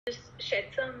just shed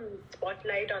some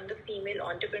spotlight on the female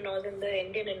entrepreneurs in the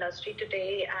Indian industry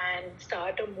today and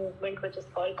start a movement which is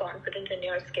called Confident in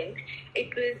Your Skin.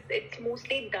 It's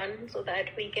mostly done so that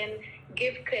we can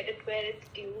give credit where it's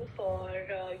due for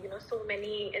so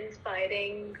many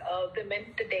inspiring women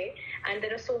today, and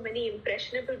there are so many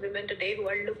impressionable women today who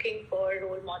are looking for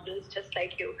role models just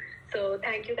like you. So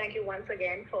thank you once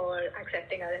again for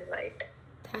accepting our invite.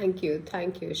 Thank you,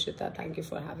 Ishita. Thank you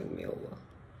for having me over.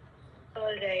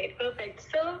 All right, perfect.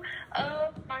 So,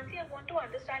 Mansi, I want to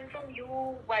understand from you,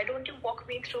 why don't you walk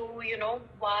me through,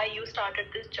 why you started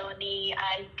this journey,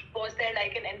 and was there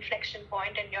like an inflection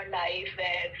point in your life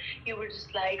where you were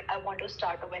just like, I want to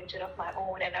start a venture of my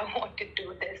own and I want to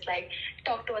do this? Like,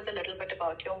 talk to us a little bit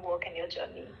about your work and your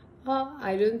journey.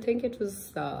 I don't think it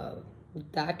was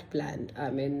that planned.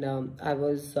 I mean,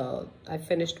 I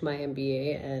finished my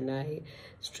MBA and I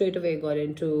straight away got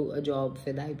into a job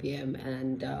with IBM,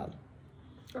 and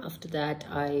after that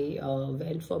I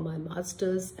went for my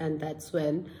master's, and that's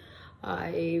when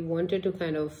I wanted to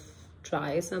kind of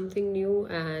try something new,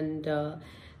 and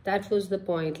that was the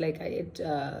point. Like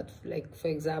like for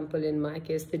example, in my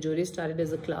case, the jury started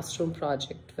as a classroom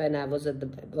project when I was at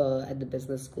the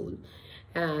business school,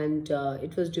 and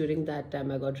it was during that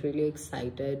time I got really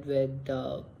excited with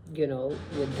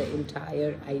with the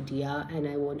entire idea, and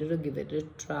I wanted to give it a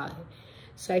try.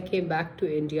 So I came back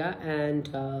to India, and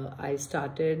I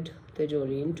started the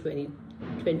jury in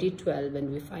 2012,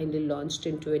 and we finally launched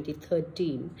in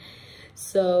 2013.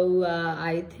 So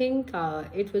I think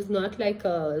it was not like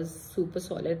a super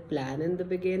solid plan in the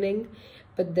beginning,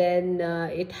 but then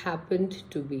it happened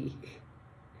to be.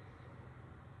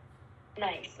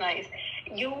 Nice.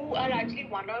 You are actually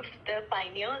one of the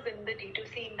pioneers in the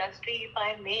D2C industry, if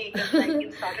I may, because like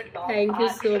you started long Thank you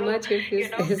back, so much if you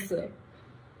say so.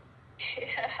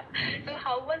 Yeah. So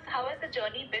how has the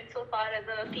journey been so far as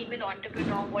a female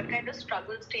entrepreneur? What kind of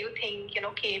struggles do you think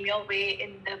came your way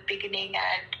in the beginning,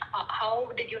 and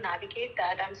how did you navigate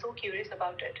that? I'm so curious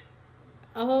about it.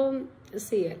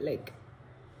 See, like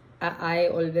I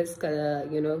always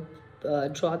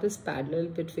draw this parallel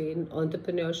between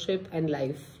entrepreneurship and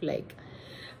life. Like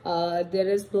there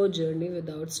is no journey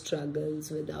without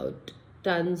struggles, without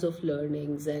tons of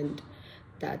learnings, and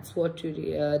that's what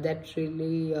that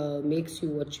really makes you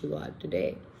what you are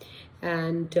today.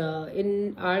 And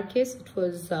in our case, it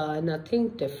was nothing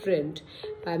different.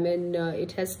 I mean,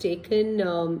 it has taken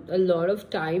a lot of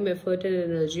time, effort, and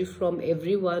energy from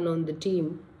everyone on the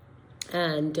team,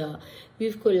 and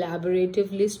we've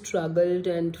collaboratively struggled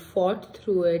and fought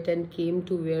through it and came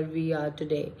to where we are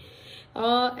today.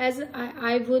 As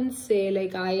I wouldn't say,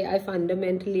 like, I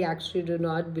fundamentally actually do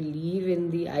not believe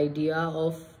in the idea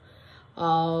of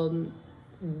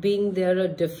being there a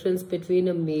difference between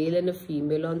a male and a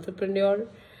female entrepreneur,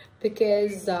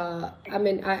 because I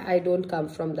mean, I don't come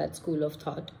from that school of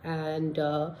thought. And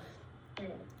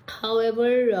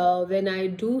however, when I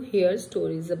do hear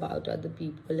stories about other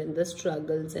people and the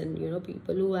struggles, and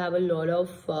people who have a lot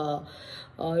of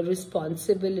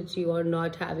responsibility or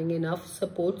not having enough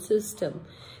support system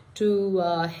to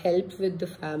help with the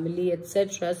family,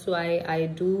 etc. So I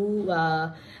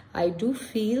do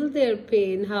feel their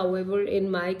pain. However,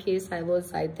 in my case, I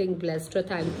was, I think, blessed or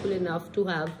thankful enough to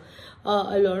have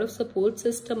a lot of support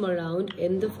system around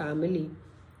in the family.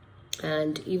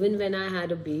 And even when I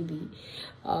had a baby,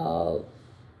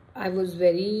 I was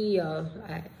very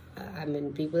I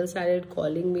mean, people started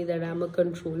calling me that I'm a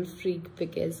control freak,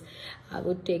 because I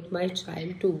would take my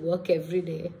child to work every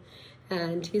day,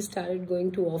 and he started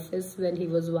going to office when he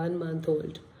was 1 month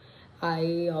old.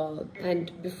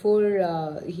 And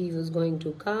before he was going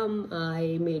to come,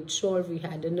 I made sure we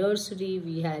had a nursery,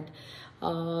 we had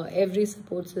every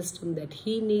support system that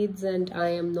he needs, and I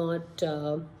am not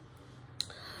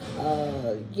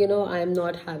I am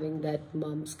not having that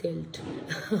mom's guilt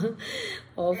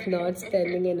of not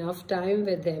spending enough time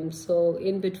with him. So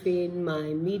in between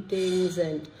my meetings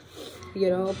and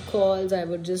calls, I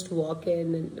would just walk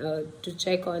in and to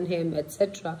check on him,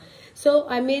 etc. So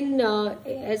I mean,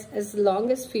 as long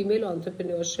as female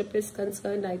entrepreneurship is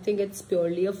concerned, I think it's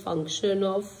purely a function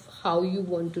of how you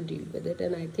want to deal with it,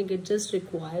 and I think it just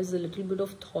requires a little bit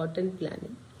of thought and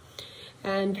planning,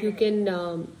 and you can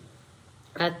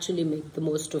actually make the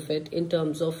most of it in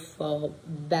terms of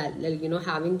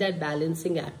having that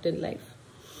balancing act in life.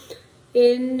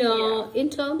 In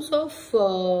terms of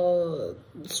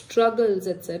struggles,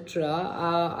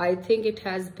 etc., I think it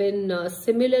has been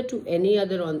similar to any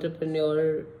other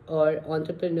entrepreneur or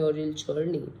entrepreneurial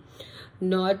journey.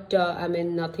 Not I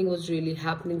mean, nothing was really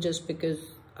happening just because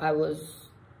I was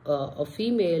a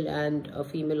female and a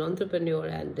female entrepreneur,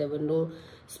 and there were no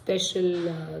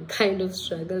special kind of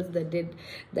struggles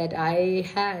that I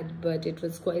had, but it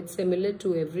was quite similar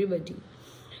to everybody.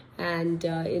 And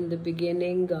in the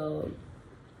beginning,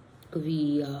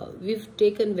 we've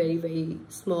taken very, very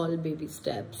small baby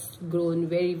steps, grown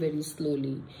very, very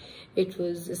slowly. It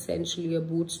was essentially a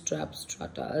bootstrap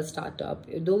startup.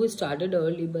 Though we started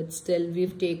early, but still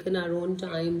we've taken our own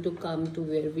time to come to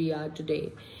where we are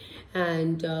today.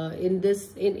 And in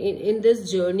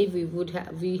this journey,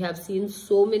 we have seen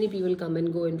so many people come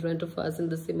and go in front of us in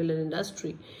the similar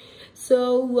industry.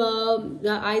 So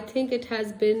I think it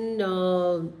has been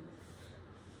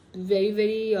very,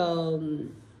 very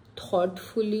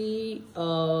thoughtfully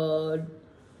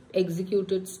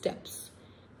executed steps.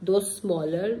 Those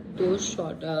smaller, those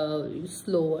short,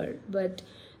 slower, but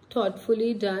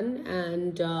thoughtfully done,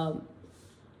 and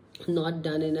not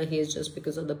done in a haste just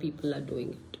because other people are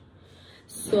doing it.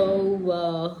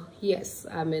 So yes,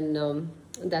 I mean,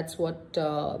 that's what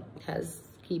has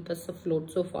keep us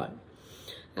afloat so far.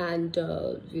 And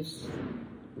we've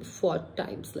fought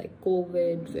times like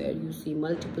COVID, where you see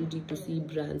multiple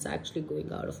D2C brands actually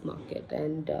going out of market.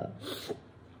 And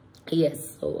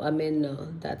yes, so I mean,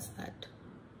 that's that.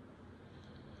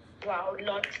 Wow,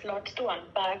 lots to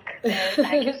unpack.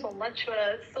 Thank you so much for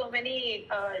so many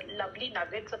lovely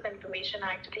nuggets of information.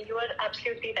 Actually, you are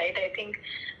absolutely right. I think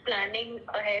planning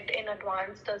ahead in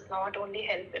advance does not only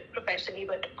help professionally,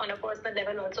 but on a personal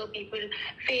level also, people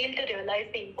fail to realize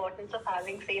the importance of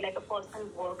having, say, like a personal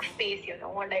workspace,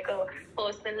 or like a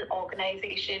personal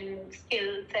organization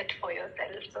skill set for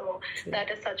yourself. So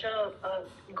that is such a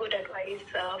good advice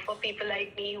for people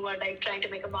like me who are like trying to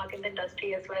make a mark in the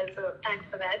industry as well. So thanks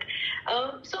for that.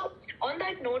 So on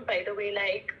that note, by the way,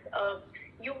 like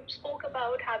you spoke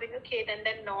about having a kid and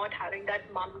then not having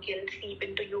that mom guilt seep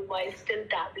into you while still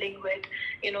dabbling with,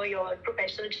 your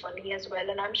professional journey as well.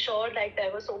 And I'm sure like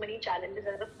there were so many challenges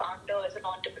as a founder, as an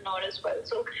entrepreneur as well.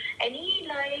 So any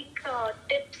like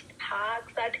tips,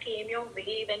 hacks that came your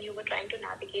way when you were trying to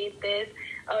navigate this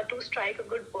to strike a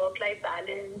good work-life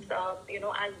balance,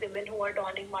 as women who are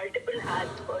donning multiple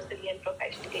hats personally and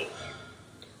professionally?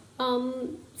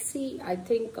 See, I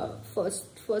think first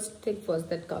thing first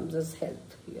that comes is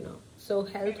health, So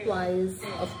health-wise,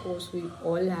 of course, we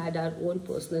all had our own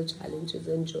personal challenges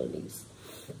and journeys.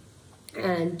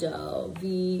 And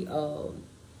we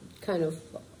kind of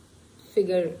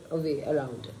figure a way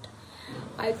around it.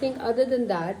 I think other than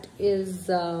that is,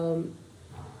 when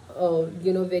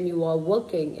you are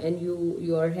working and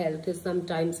your health is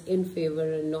sometimes in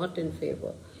favor and not in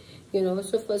favor.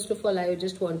 So first of all, I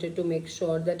just wanted to make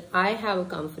sure that I have a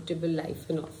comfortable life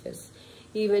in office.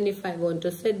 Even if I want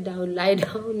to sit down, lie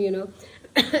down,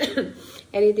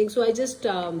 anything. So I just,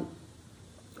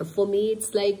 for me,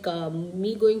 it's like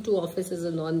me going to office is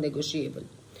a non-negotiable.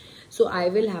 So I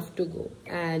will have to go,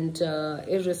 and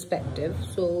irrespective.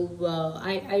 So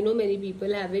I know many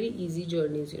people have very easy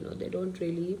journeys, they don't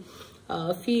really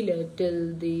feel it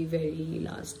till the very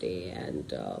last day,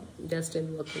 and they're still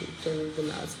working till the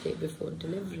last day before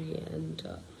delivery. And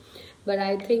but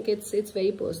I think it's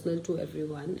very personal to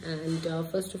everyone. And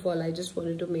first of all, I just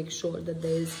wanted to make sure that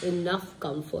there is enough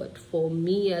comfort for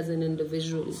me as an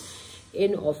individual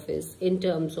in office, in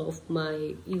terms of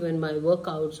even my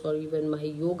workouts or even my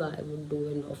yoga I would do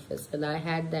in office. And I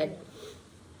had that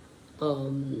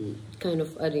kind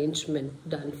of arrangement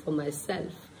done for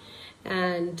myself.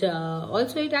 And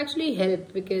also it actually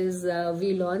helped because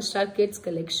we launched our kids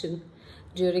collection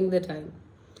during the time,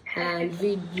 and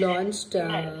we launched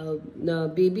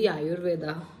baby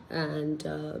Ayurveda. And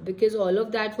because all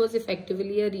of that was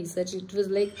effectively a research, it was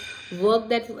like work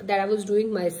that I was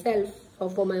doing myself,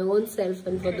 for my own self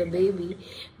and for the baby.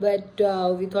 But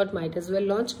we thought might as well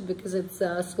launch it because it's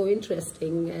so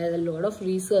interesting. A lot of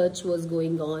research was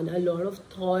going on, a lot of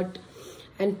thought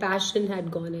and passion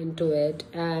had gone into it.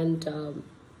 And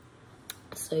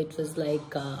so it was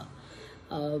like a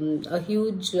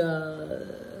huge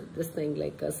this thing,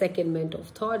 like a secondment of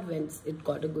thought, when it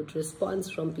got a good response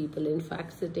from people. In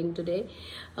fact, sitting today,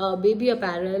 baby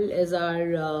apparel is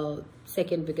our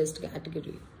second biggest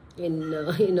category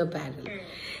in apparel.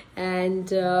 And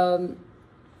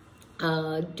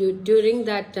during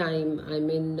that time, I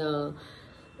mean,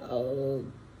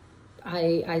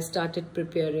 I started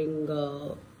preparing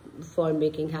for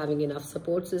having enough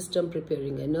support system,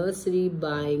 preparing a nursery,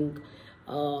 buying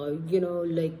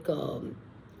like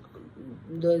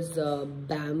those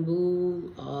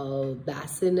bamboo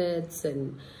bassinets,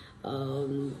 and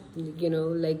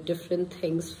like different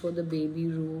things for the baby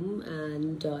room.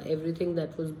 And everything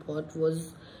that was bought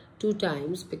was 2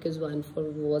 times, because one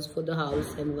was for the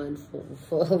house and one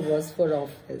was for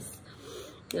office.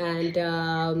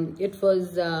 And it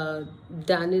was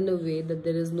done in a way that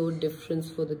there is no difference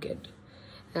for the kid,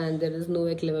 and there is no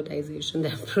acclimatization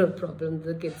that problem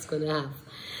the kid's gonna have.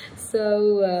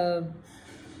 So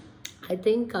I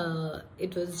think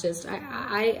it was just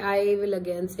I will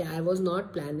again say I was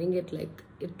not planning it like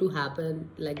it to happen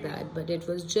like that, but it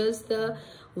was just the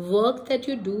work that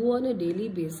you do on a daily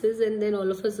basis, and then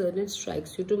all of a sudden it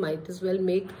strikes you to might as well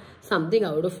make something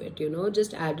out of it, you know,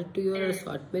 just add it to your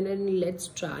assortment and let's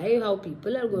try how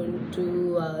people are going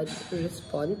to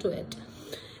respond to it.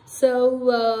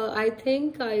 So I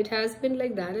think it has been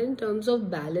like that in terms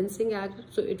of balancing act.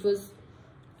 So it was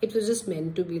just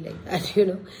meant to be like that, you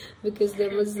know, because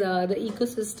there was the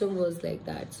ecosystem was like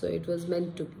that, so it was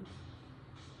meant to be.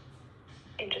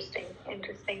 Interesting,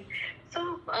 interesting.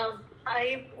 So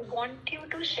I want you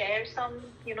to share some,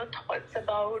 thoughts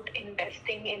about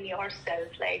investing in yourself.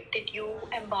 Like, did you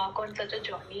embark on such a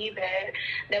journey where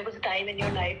there was a time in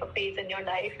your life, a phase in your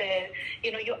life where,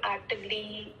 you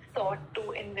actively sought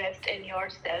to invest in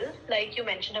yourself? Like you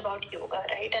mentioned about yoga,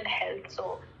 right, and health.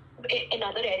 So in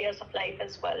other areas of life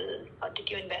as well, did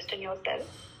you invest in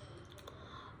yourself?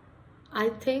 I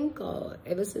think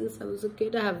ever since I was a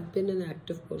kid, I have been an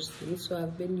active person. So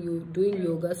I've been doing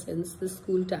yoga since the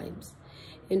school times.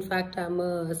 In fact, I'm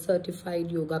a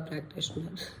certified yoga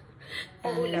practitioner.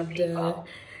 Oh, lovely. Wow.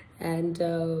 And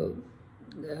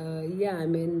yeah, I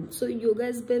mean, so yoga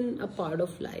has been a part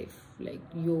of life, like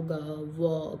yoga,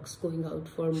 walks, going out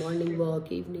for morning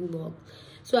walk, evening walk.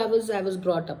 So I was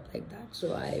brought up like that.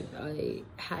 So I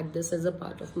had this as a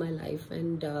part of my life,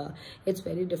 and it's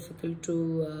very difficult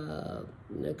to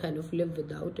kind of live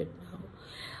without it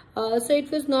now. So it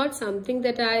was not something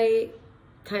that I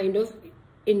kind of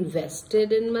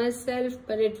invested in myself,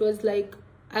 but it was like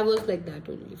I was like that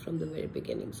only from the very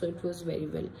beginning. So it was very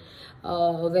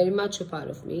well, very much a part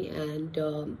of me. And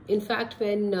in fact,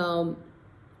 when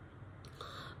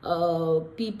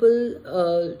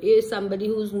people is somebody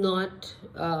who's not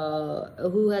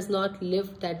who has not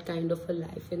lived that kind of a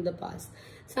life in the past,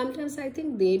 sometimes I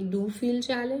think they do feel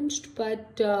challenged,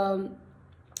 but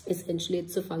essentially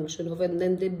it's a function of, and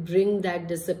then they bring that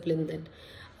discipline that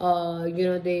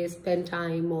they spend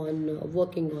time on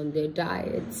working on their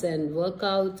diets and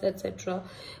workouts, etc.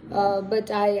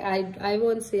 But I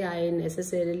won't say I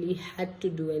necessarily had to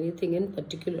do anything in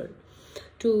particular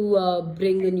to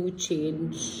bring a new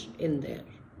change in there.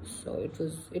 So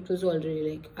it was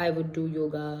already like I would do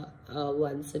yoga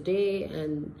once a day,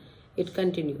 and it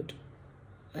continued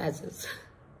as is.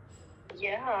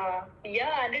 Yeah,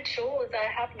 and it shows. I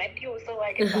have met you, so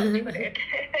I can vouch for it.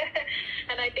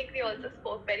 And I think we also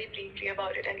spoke very briefly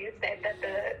about it, and you said that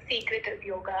the secret is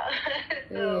yoga.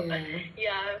 So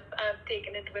yeah, I've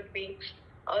taken it with me.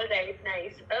 All right,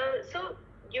 nice. So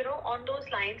on those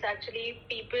lines, actually,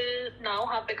 people now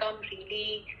have become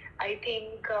really, I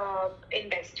think,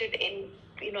 invested in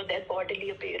their bodily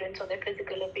appearance or their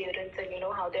physical appearance, and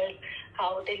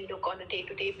how they look on a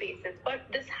day-to-day basis. But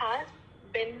this has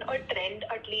been a trend,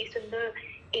 at least in the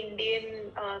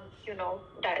Indian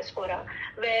diaspora,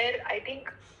 where I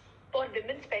think for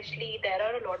women especially, there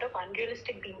are a lot of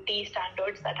unrealistic beauty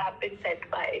standards that have been set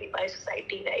by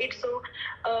society, right? So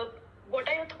what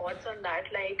are your thoughts on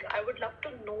that? Like, I would love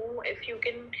to know if you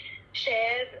can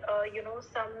share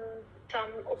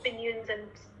some opinions, and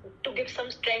to give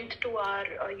some strength to our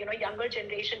younger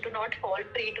generation to not fall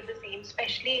prey to the same,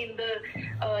 especially in the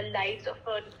lives of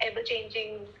an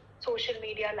ever-changing social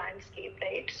media landscape,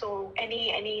 right? So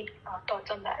any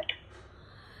thoughts on that?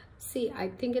 See, I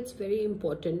think it's very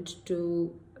important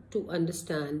to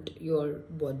understand your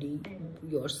body,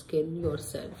 your skin,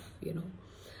 yourself,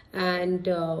 And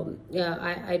yeah,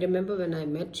 I remember when I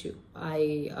met you,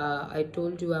 I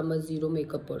told you I'm a zero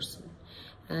makeup person,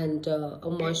 and a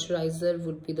moisturizer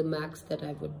would be the max that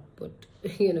I would put,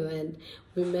 and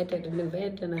we met at an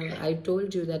event, and I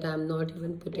told you that I'm not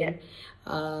even putting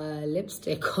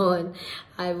lipstick on.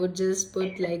 I would just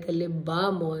put like a lip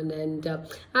balm on, and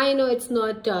I know it's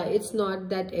not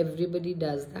that everybody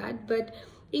does that, but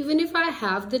even if I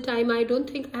have the time, I don't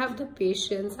think I have the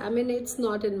patience. I mean, it's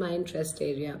not in my interest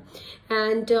area.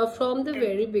 And from the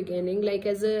very beginning, like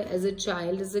as a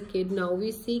child, as a kid, now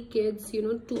we see kids,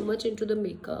 too much into the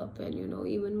makeup. And,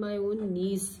 even my own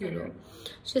niece,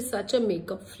 she's such a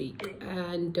makeup freak.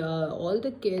 And all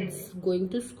the kids going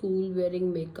to school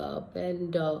wearing makeup,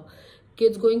 and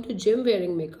kids going to gym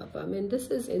wearing makeup. I mean, this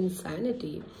is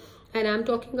insanity. And I'm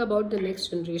talking about the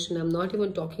next generation. I'm not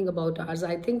even talking about ours.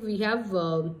 I think we have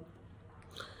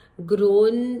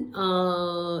grown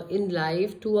in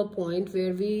life to a point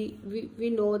where we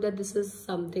know that this is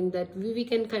something that we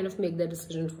can kind of make the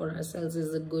decision for ourselves.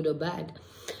 Is it good or bad?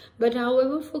 But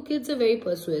however, for kids are very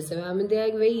persuasive. I mean, they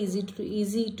are very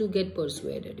easy to get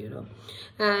persuaded, you know.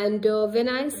 And when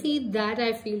I see that,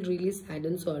 I feel really sad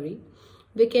and sorry,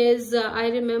 because I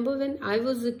remember when I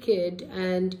was a kid,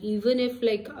 and even if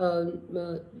like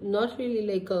not really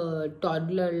like a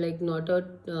toddler, like not a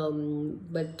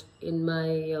but in my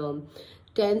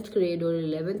 10th grade or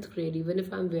 11th grade, even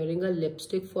if I'm wearing a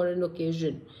lipstick for an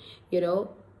occasion, you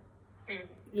know,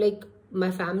 like my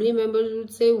family members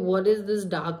would say, what is this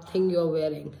dark thing you're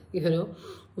wearing, you know,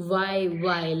 why,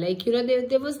 like, you know,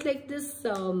 there was like this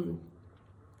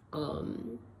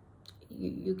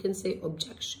you can say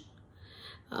objection,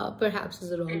 perhaps is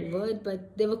the wrong word,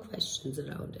 but there were questions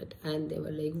around it, and they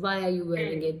were like, why are you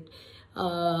wearing it?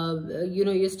 You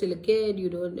know, you're still a kid, you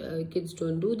don't kids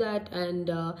don't do that. And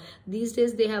these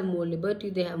days they have more liberty,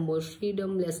 they have more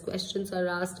freedom, less questions are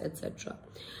asked, etc.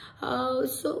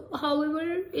 So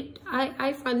however,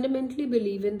 I fundamentally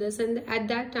believe in this, and at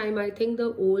that time I think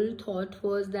the old thought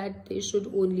was that they should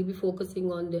only be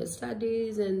focusing on their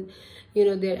studies and, you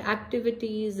know, their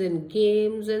activities and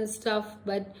games and stuff,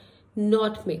 but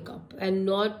not makeup, and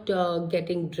not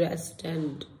getting dressed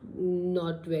and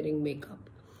not wearing makeup.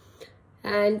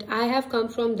 And I have come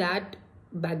from that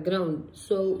background.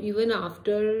 So even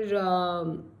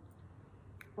after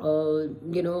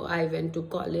you know, I went to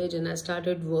college and I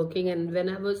started working, and when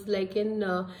I was like in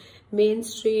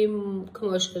mainstream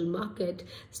commercial market,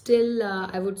 still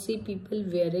I would see people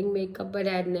wearing makeup, but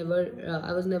I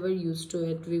was never used to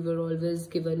it. We were always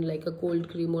given like a cold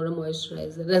cream or a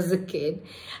moisturizer as a kid.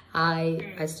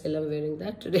 I still am wearing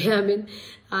that today. I mean,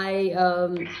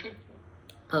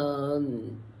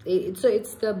 so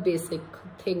it's the basic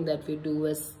thing that we do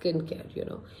as skincare, you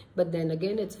know. But then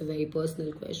again, it's a very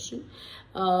personal question.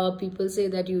 People say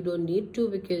that you don't need to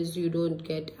because you don't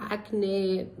get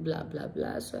acne, blah blah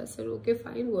blah. So I said, okay,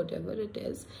 fine, whatever it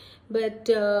is. But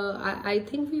I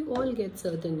think we all get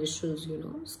certain issues, you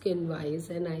know, skin wise,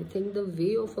 and I think the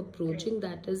way of approaching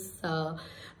that is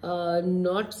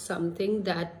not something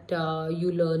that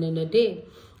you learn in a day.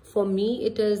 For me,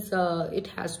 it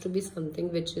has to be something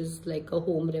which is like a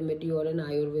home remedy or an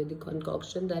Ayurvedic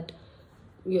concoction that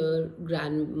your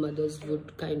grandmothers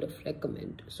would kind of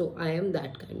recommend. So I am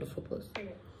that kind of a person.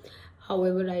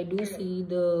 However, I do see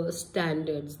the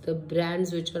standards, the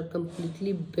brands which are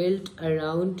completely built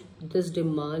around this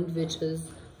demand, which is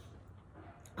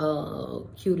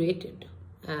curated,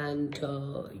 and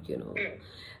you know,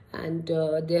 and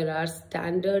there are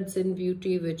standards in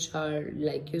beauty which are,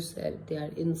 like you said, they are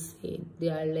insane. They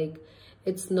are like,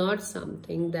 it's not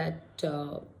something that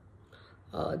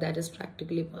that is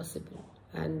practically possible,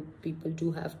 and people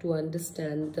do have to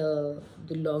understand the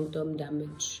long-term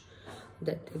damage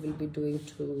that they will be doing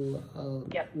to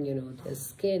you know, their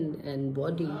skin and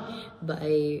body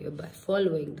by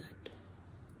following that.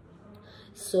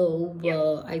 So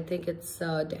I think it's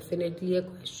definitely a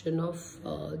question of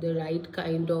the right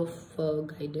kind of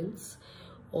guidance,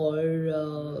 or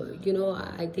you know,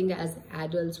 I think as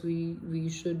adults we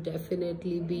should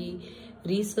definitely be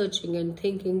researching and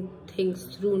thinking things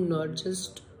through, not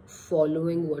just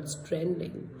following what's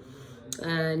trending.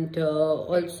 And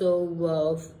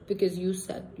also because you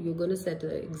said you're going to set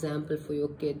an example for your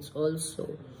kids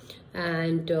also,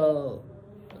 and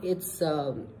it's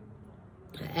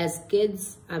as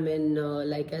kids, I mean,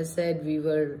 like I said, we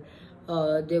were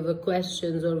there were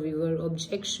questions or we were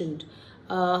objectioned.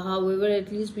 However,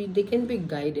 at least they can be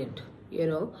guided, you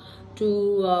know,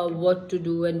 to what to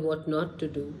do and what not to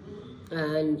do.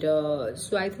 And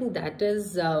so I think that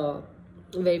is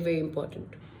very, very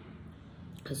important.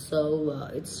 So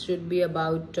it should be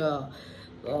about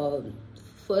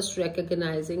first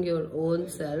recognizing your own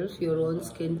self, your own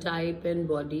skin type and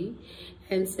body,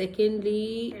 and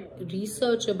secondly,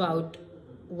 research about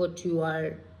what you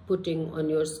are putting on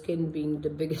your skin, being the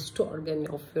biggest organ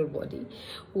of your body.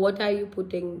 What are you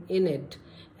putting in it?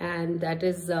 And that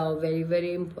is very,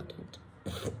 very important.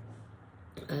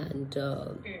 And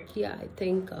yeah, I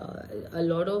think a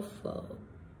lot of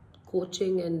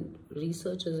coaching and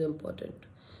research is important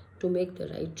to make the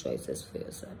right choices for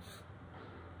yourself.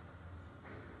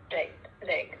 Right,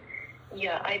 right.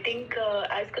 Yeah, I think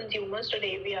as consumers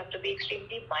today, we have to be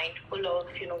extremely mindful of,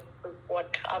 you know,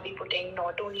 what are we putting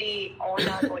not only on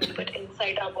our body, but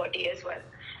inside our body as well.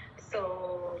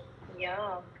 So,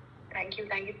 yeah, thank you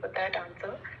for that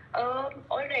answer. All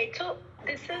right, so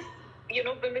this is, you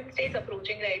know, Women's Day is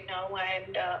approaching right now,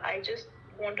 and I just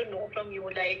want to know from you,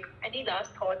 like, any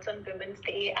last thoughts on Women's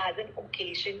Day as an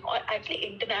occasion, or actually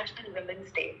International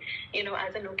Women's Day, you know,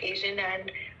 as an occasion,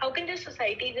 and how can the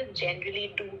society just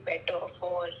generally do better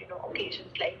for, you know,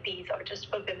 occasions like these, or just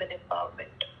for women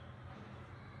empowerment?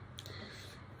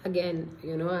 again,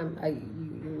 you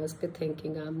must be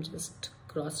thinking I'm just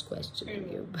cross questioning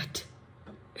you, but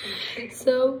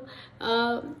so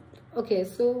okay,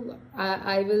 so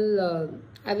I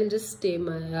will just say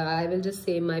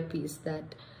my piece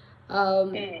that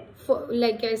for,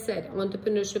 like I said,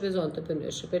 entrepreneurship is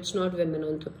entrepreneurship. It's not women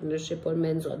entrepreneurship or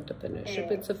men's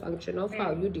entrepreneurship. It's a function of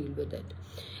how you deal with it.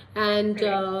 And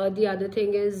the other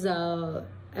thing is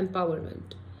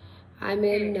empowerment. I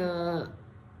mean,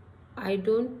 I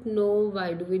don't know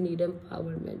why do we need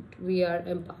empowerment. We are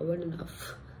empowered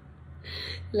enough.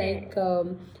 Like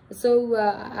so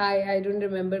I don't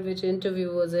remember which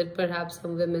interview was it, perhaps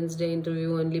some Women's Day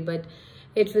interview only, but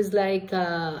it was like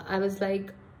I was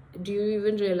like, do you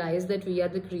even realize that we are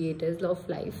the creators of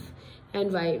life,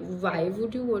 and why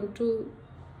would you want to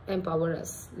empower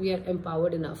us? We are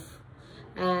empowered enough.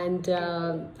 And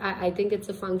I think it's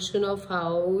a function of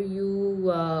how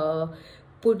you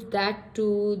put that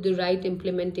to the right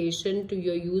implementation to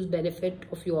your use benefit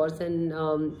of yours, and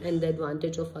the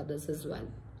advantage of others as well.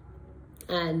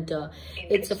 And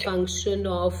it's a function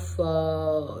of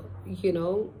how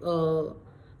you're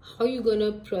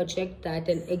gonna project that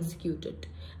and execute it.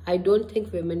 I don't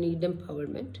think women need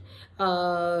empowerment.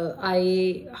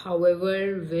 I,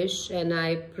 however, wish and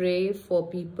I pray for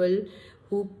people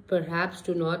who perhaps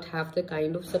do not have the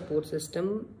kind of support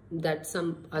system that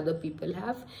some other people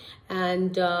have.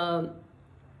 And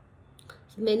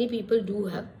many people do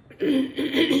have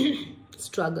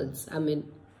struggles. I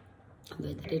mean,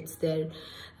 whether it's their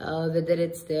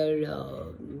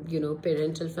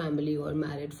parental family or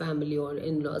married family or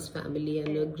in-laws family,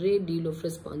 and a great deal of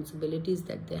responsibilities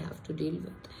that they have to deal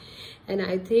with. And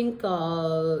I think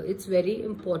it's very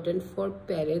important for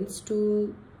parents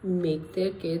to make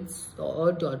their kids,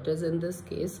 or daughters in this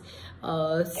case,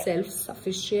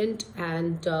 self-sufficient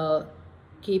and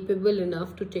capable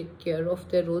enough to take care of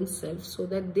their own self, so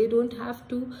that they don't have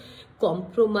to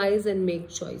compromise and make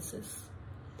choices.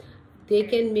 They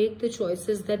can make the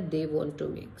choices that they want to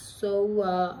make. So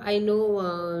I know,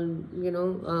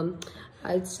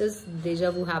 it's just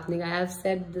deja vu happening. I have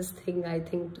said this thing, I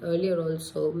think, earlier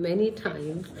also many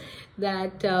times,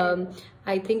 that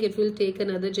I think it will take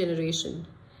another generation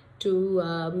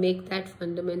to make that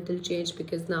fundamental change,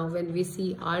 because now when we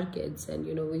see our kids, and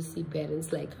we see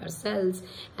parents like ourselves,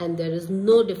 and there is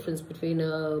no difference between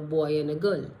a boy and a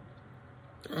girl,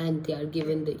 and they are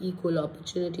given the equal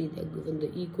opportunity, they're given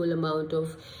the equal amount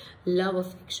of love,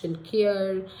 affection,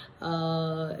 care,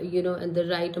 and the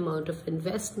right amount of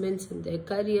investments in their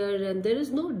career, and there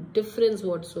is no difference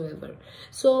whatsoever.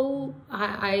 So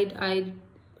I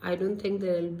don't think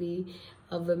there will be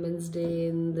a Women's Day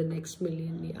in the next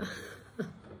millennia.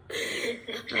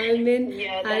 I mean,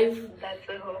 yeah, that's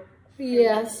a hope.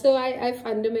 Yeah, so I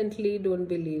fundamentally don't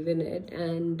believe in it,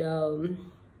 and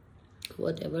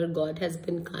whatever, God has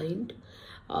been kind,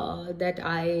 that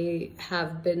I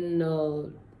have been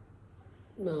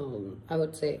I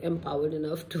would say empowered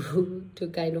enough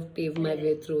to kind of pave my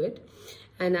way through it.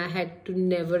 And I had to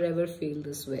never ever feel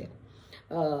this way,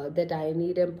 that I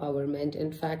need empowerment.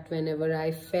 In fact, whenever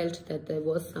I felt that there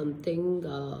was something,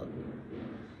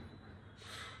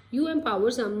 you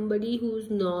empower somebody who's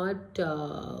not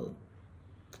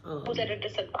who's at a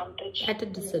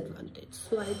disadvantage.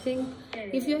 So I think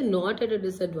if you're not at a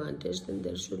disadvantage, then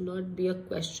there should not be a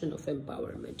question of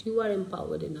empowerment. You are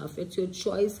empowered enough. It's your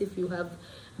choice if you have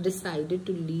decided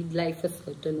to lead life a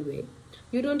certain way.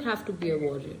 You don't have to be a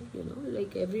warrior,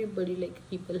 like everybody, like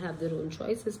people have their own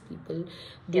choices. People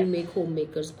do make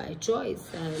homemakers by choice,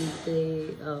 and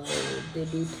they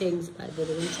do things by their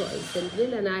own choice and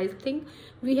will. And I think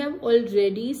we have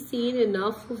already seen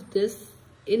enough of this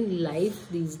in life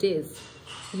these days.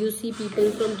 You see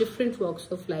people from different walks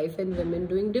of life and women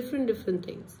doing different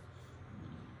things.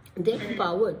 They're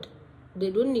empowered. They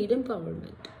don't need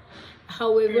empowerment.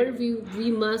 However,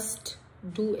 we must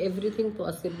do everything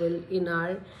possible in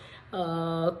our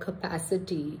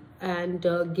capacity, and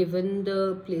given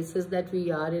the places that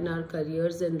we are in our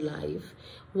careers and life,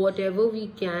 whatever we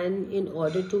can, in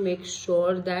order to make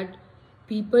sure that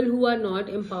people who are not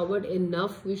empowered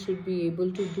enough, we should be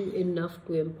able to do enough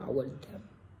to empower them.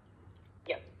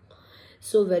 Yeah.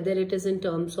 So whether it is in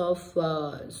terms of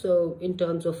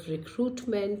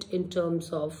recruitment, in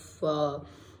terms of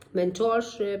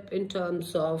mentorship, in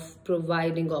terms of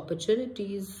providing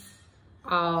opportunities,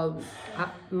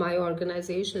 my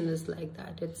organization is like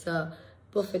that. It's a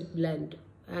perfect blend,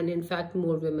 and in fact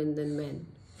more women than men.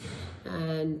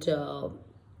 And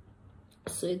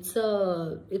so it's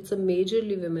a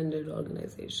majorly women-led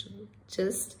organization.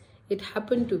 Just it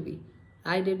happened to be.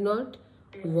 I did not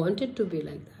want it to be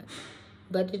like that,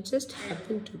 but it just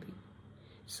happened to be.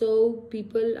 So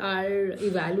people are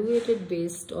evaluated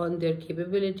based on their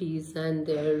capabilities and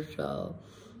their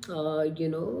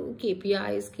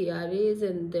KPIs, KRAs,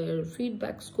 and their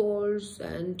feedback scores,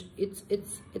 and it's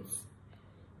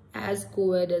as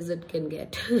co-ed as it can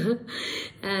get.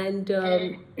 And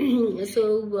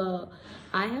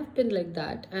I have been like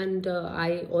that, and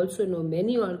I also know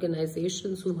many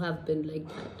organizations who have been like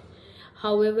that.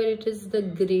 However, it is the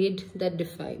grade that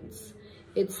defines,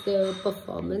 it's the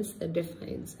performance that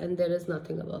defines, and there is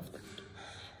nothing above that.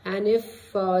 And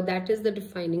if that is the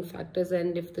defining factors,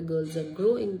 and if the girls are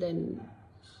growing, then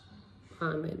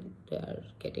I mean, they are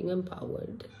getting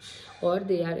empowered, or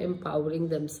they are empowering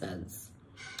themselves.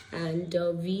 And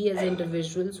we as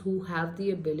individuals who have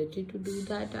the ability to do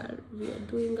that, we are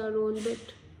doing our own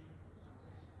bit.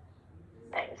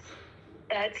 Thanks.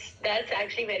 That's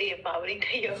actually very empowering to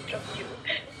hear from you.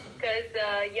 Because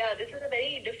this is a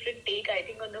very different take, I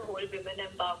think, on the whole women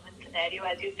empowerment scenario.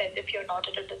 As you said, if you're not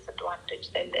at a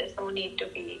disadvantage, then there's no need to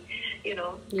be,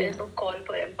 there's no call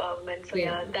for empowerment. So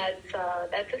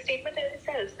that's a statement in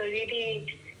itself. So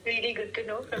really, really good to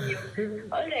know from you.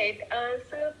 All right.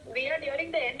 So we are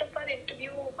nearing the end of our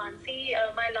interview, Mansi.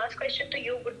 My last question to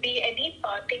you would be: any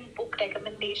parting book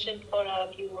recommendation for our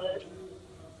viewers?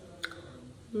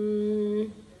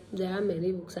 There are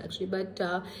many books actually, but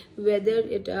whether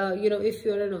it if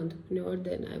you're an entrepreneur,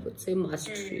 then I would say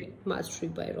Mastery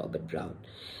by Robert Brown.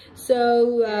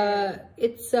 So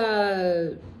it's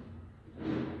a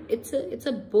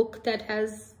book that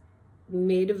has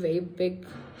made a very big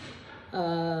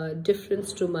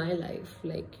difference to my life.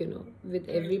 Like, with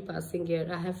every passing year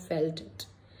I have felt it,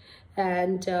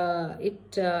 and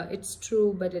it's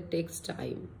true, but it takes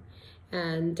time.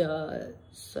 And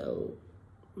so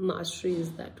Mastery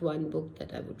is that one book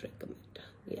that I would recommend.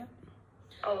 Yeah.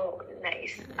 Oh,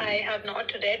 nice. I have not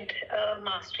read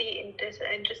Mastery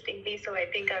interestingly, so I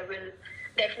think I will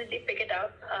definitely pick it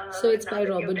up. So it's by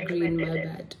Robert Greene, my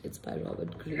bad. It's by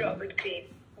Robert Greene. Robert Greene.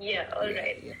 Yeah, all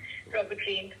right. Yeah. Robert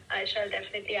Greene. I shall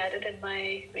definitely add it in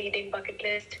my reading bucket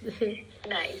list.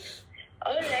 Nice.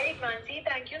 All right, Mansi,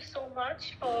 thank you so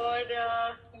much for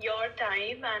your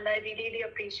time, and I really, really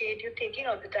appreciate you taking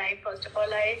out the time. First of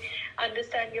all, I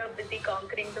understand you're busy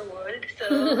conquering the world, so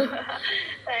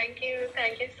thank you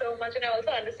so much. And I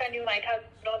also understand you might have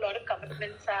a lot of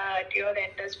commitments at your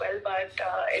end as well, but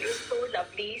it was so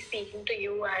lovely speaking to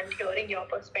you and hearing your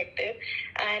perspective.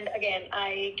 And again,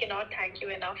 I cannot thank you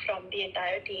enough from the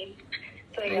entire team.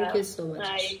 So thank you so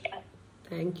much.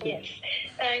 Thank you. Yes,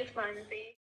 thanks,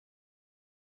 Mansi.